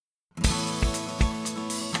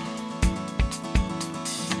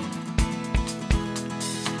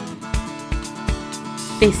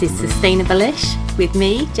This is Sustainable-ish with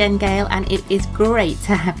me, Jen Gale, and it is great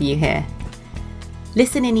to have you here.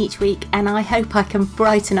 Listen in each week and I hope I can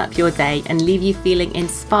brighten up your day and leave you feeling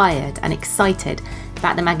inspired and excited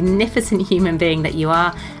about the magnificent human being that you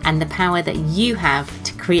are and the power that you have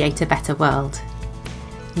to create a better world.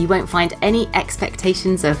 You won't find any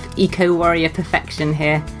expectations of eco-warrior perfection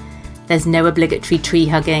here. There's no obligatory tree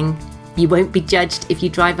hugging. You won't be judged if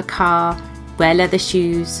you drive a car, wear leather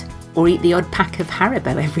shoes, or eat the odd pack of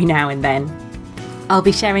Haribo every now and then. I'll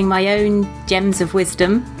be sharing my own gems of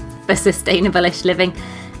wisdom for sustainable-ish living,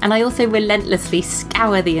 and I also relentlessly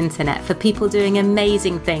scour the internet for people doing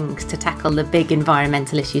amazing things to tackle the big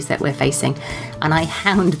environmental issues that we're facing, and I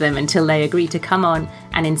hound them until they agree to come on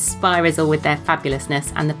and inspire us all with their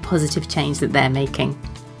fabulousness and the positive change that they're making.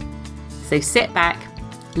 So sit back,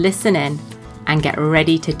 listen in, and get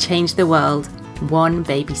ready to change the world one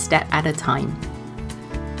baby step at a time.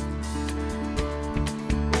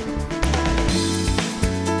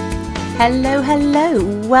 Hello,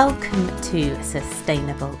 welcome to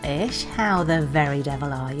Sustainable-ish. How the very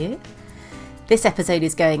devil are you? This episode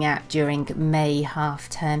is going out during May half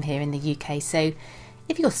term here in the UK, so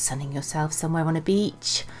if you're sunning yourself somewhere on a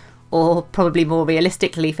beach, or probably more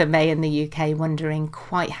realistically for May in the UK, wondering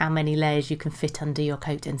quite how many layers you can fit under your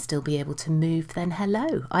coat and still be able to move, then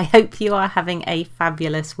hello. I hope you are having a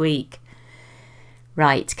fabulous week.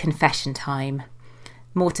 Right, confession time.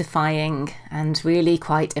 Mortifying and really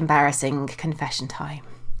quite embarrassing confession time.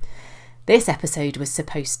 This episode was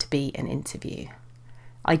supposed to be an interview.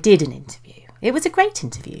 I did an interview. It was a great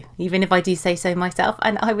interview, even if I do say so myself,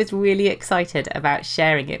 and I was really excited about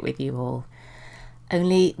sharing it with you all.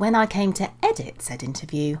 Only when I came to edit said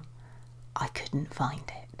interview, I couldn't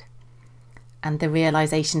find it. And the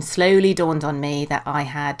realisation slowly dawned on me that I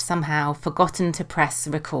had somehow forgotten to press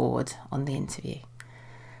record on the interview.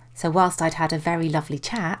 So whilst I'd had a very lovely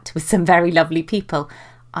chat with some very lovely people,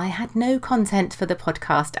 I had no content for the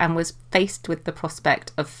podcast and was faced with the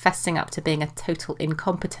prospect of fessing up to being a total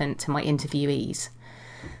incompetent to my interviewees.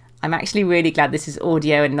 I'm actually really glad this is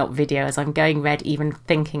audio and not video, as I'm going red even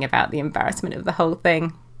thinking about the embarrassment of the whole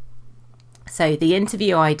thing. So the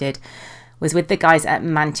interview I did was with the guys at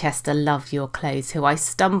Manchester Love Your Clothes, who I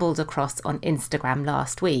stumbled across on Instagram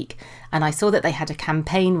last week, and I saw that they had a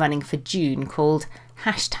campaign running for June called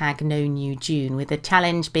 #NoNewJune, with the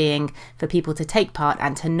challenge being for people to take part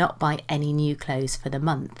and to not buy any new clothes for the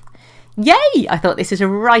month. Yay! I thought this is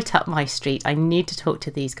right up my street. I need to talk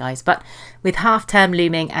to these guys. But with half term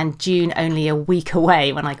looming and June only a week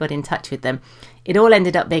away when I got in touch with them, it all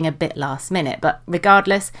ended up being a bit last minute. But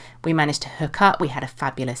regardless, we managed to hook up. We had a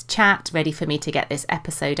fabulous chat ready for me to get this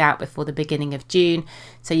episode out before the beginning of June,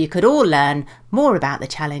 so you could all learn more about the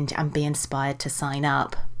challenge and be inspired to sign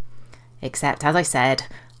up. Except, as I said,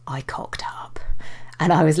 I cocked up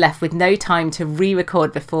and I was left with no time to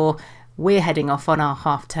re-record before we're heading off on our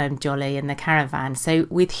half-term jolly in the caravan. So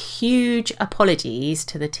with huge apologies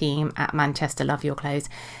to the team at Manchester Love Your Clothes,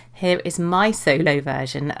 here is my solo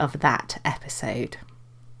version of that episode.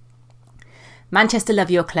 Manchester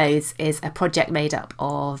Love Your Clothes is a project made up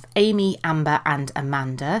of Amy, Amber and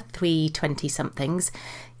Amanda, three 20-somethings.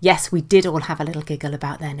 Yes, we did all have a little giggle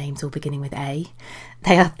about their names all beginning with A.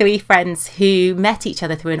 They are three friends who met each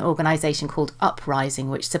other through an organisation called Uprising,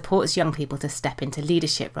 which supports young people to step into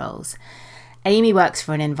leadership roles. Amy works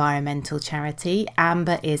for an environmental charity,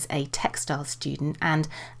 Amber is a textile student, and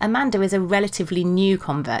Amanda is a relatively new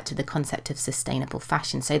convert to the concept of sustainable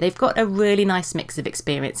fashion. So they've got a really nice mix of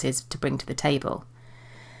experiences to bring to the table.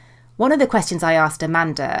 One of the questions I asked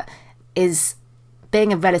Amanda is,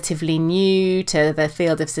 being a relatively new to the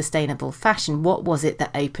field of sustainable fashion, what was it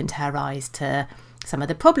that opened her eyes to some of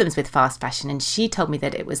the problems with fast fashion? And she told me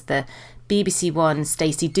that it was the BBC One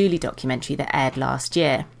Stacey Dooley documentary that aired last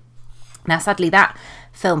year. Now, sadly, that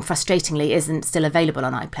film, frustratingly, isn't still available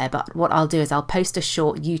on iPlayer, but what I'll do is I'll post a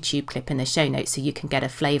short YouTube clip in the show notes so you can get a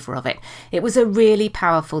flavour of it. It was a really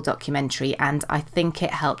powerful documentary, and I think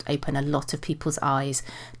it helped open a lot of people's eyes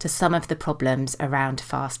to some of the problems around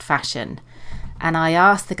fast fashion. And I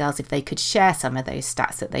asked the girls if they could share some of those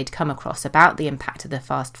stats that they'd come across about the impact of the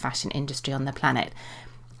fast fashion industry on the planet.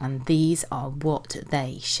 And these are what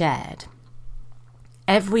they shared.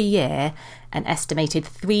 Every year, an estimated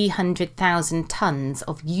 300,000 tonnes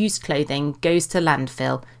of used clothing goes to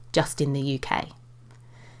landfill just in the UK.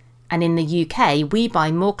 And in the UK, we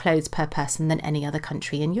buy more clothes per person than any other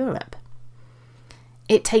country in Europe.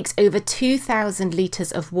 It takes over 2,000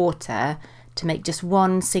 litres of water to make just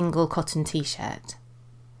one single cotton t-shirt.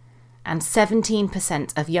 And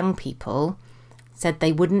 17% of young people said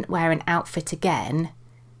they wouldn't wear an outfit again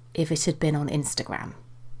if it had been on Instagram.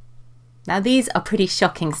 Now, these are pretty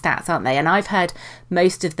shocking stats, aren't they? And I've heard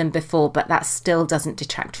most of them before, but that still doesn't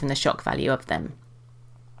detract from the shock value of them.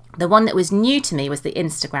 The one that was new to me was the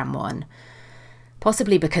Instagram one,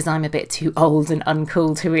 possibly because I'm a bit too old and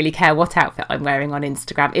uncool to really care what outfit I'm wearing on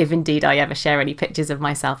Instagram, if indeed I ever share any pictures of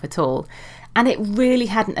myself at all. And it really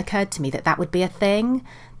hadn't occurred to me that that would be a thing,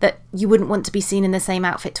 that you wouldn't want to be seen in the same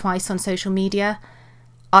outfit twice on social media.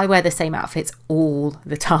 I wear the same outfits all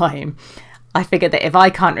the time. I figured that if I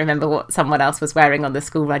can't remember what someone else was wearing on the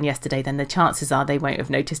school run yesterday, then the chances are they won't have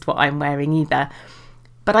noticed what I'm wearing either.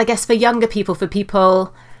 But I guess for younger people, for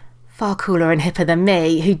people far cooler and hipper than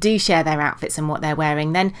me, who do share their outfits and what they're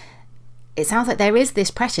wearing, then it sounds like there is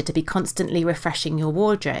this pressure to be constantly refreshing your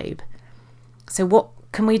wardrobe. So what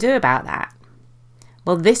can we do about that?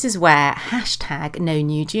 Well, this is where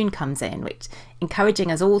 #NoNewJune comes in, which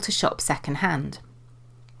encouraging us all to shop secondhand.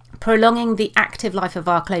 Prolonging the active life of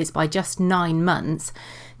our clothes by just 9 months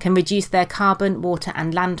can reduce their carbon, water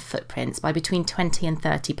and land footprints by between 20 and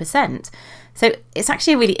 30%. So it's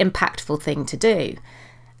actually a really impactful thing to do.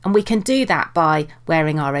 And we can do that by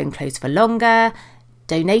wearing our own clothes for longer,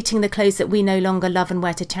 donating the clothes that we no longer love and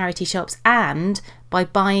wear to charity shops, and by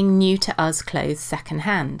buying new to us clothes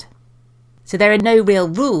secondhand. So there are no real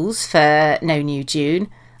rules for No New June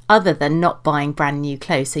other than not buying brand new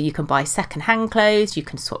clothes. So you can buy secondhand clothes, you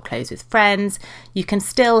can swap clothes with friends, you can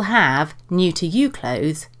still have new to you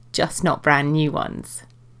clothes, just not brand new ones.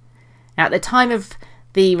 Now, at the time of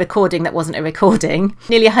the recording that wasn't a recording,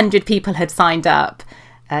 nearly 100 people had signed up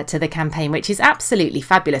to the campaign, which is absolutely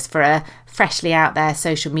fabulous for a freshly out there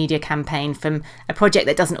social media campaign from a project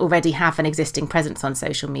that doesn't already have an existing presence on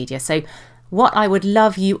social media. So what I would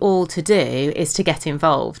love you all to do is to get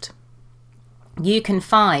involved. You can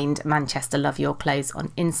find Manchester Love Your Clothes on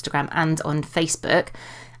Instagram and on Facebook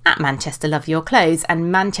at Manchester Love Your Clothes, and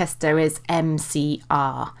Manchester is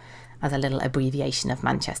MCR as a little abbreviation of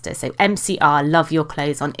Manchester. So MCR Love Your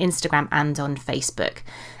Clothes on Instagram and on Facebook.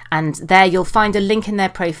 And there you'll find a link in their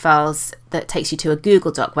profiles that takes you to a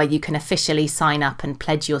Google Doc where you can officially sign up and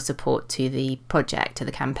pledge your support to the project, to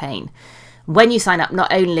the campaign. When you sign up,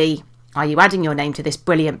 not only are you adding your name to this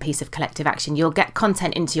brilliant piece of collective action, you'll get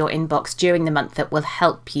content into your inbox during the month that will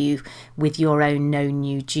help you with your own No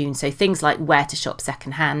New June. So things like where to shop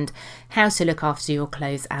secondhand, how to look after your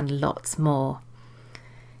clothes, and lots more.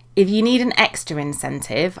 If you need an extra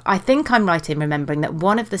incentive, I think I'm right in remembering that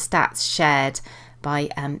one of the stats shared by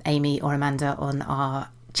Amy or Amanda on our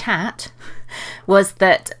chat was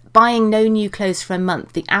that buying no new clothes for a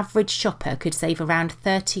month, the average shopper could save around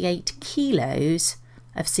 38 kilos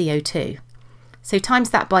of CO2. So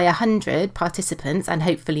times that by 100 participants and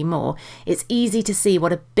hopefully more, it's easy to see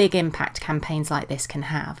what a big impact campaigns like this can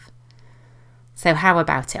have. So how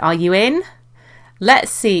about it? Are you in?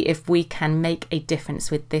 Let's see if we can make a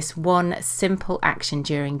difference with this one simple action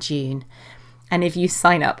during June. And if you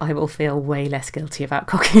sign up, I will feel way less guilty about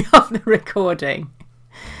cocking off the recording.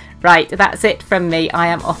 Right, that's it from me. I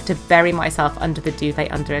am off to bury myself under the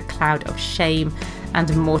duvet under a cloud of shame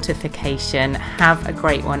and mortification. Have a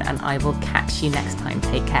great one, and I will catch you next time.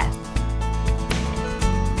 Take care.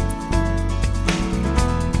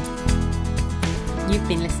 You've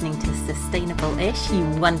been listening to Sustainable-ish, you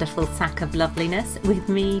wonderful sack of loveliness, with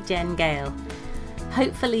me, Jen Gale.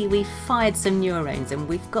 Hopefully we've fired some neurons and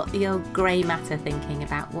we've got the old grey matter thinking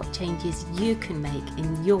about what changes you can make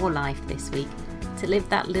in your life this week to live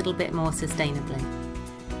that little bit more sustainably.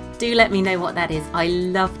 Do let me know what that is. I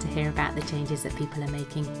love to hear about the changes that people are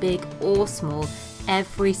making, big or small.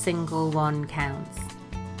 Every single one counts.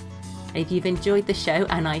 If you've enjoyed the show,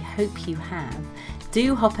 and I hope you have,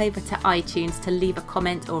 do hop over to iTunes to leave a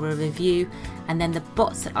comment or a review, and then the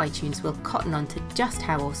bots at iTunes will cotton on to just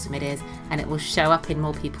how awesome it is, and it will show up in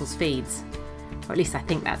more people's feeds. Or at least I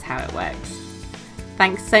think that's how it works.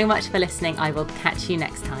 Thanks so much for listening. I will catch you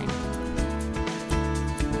next time.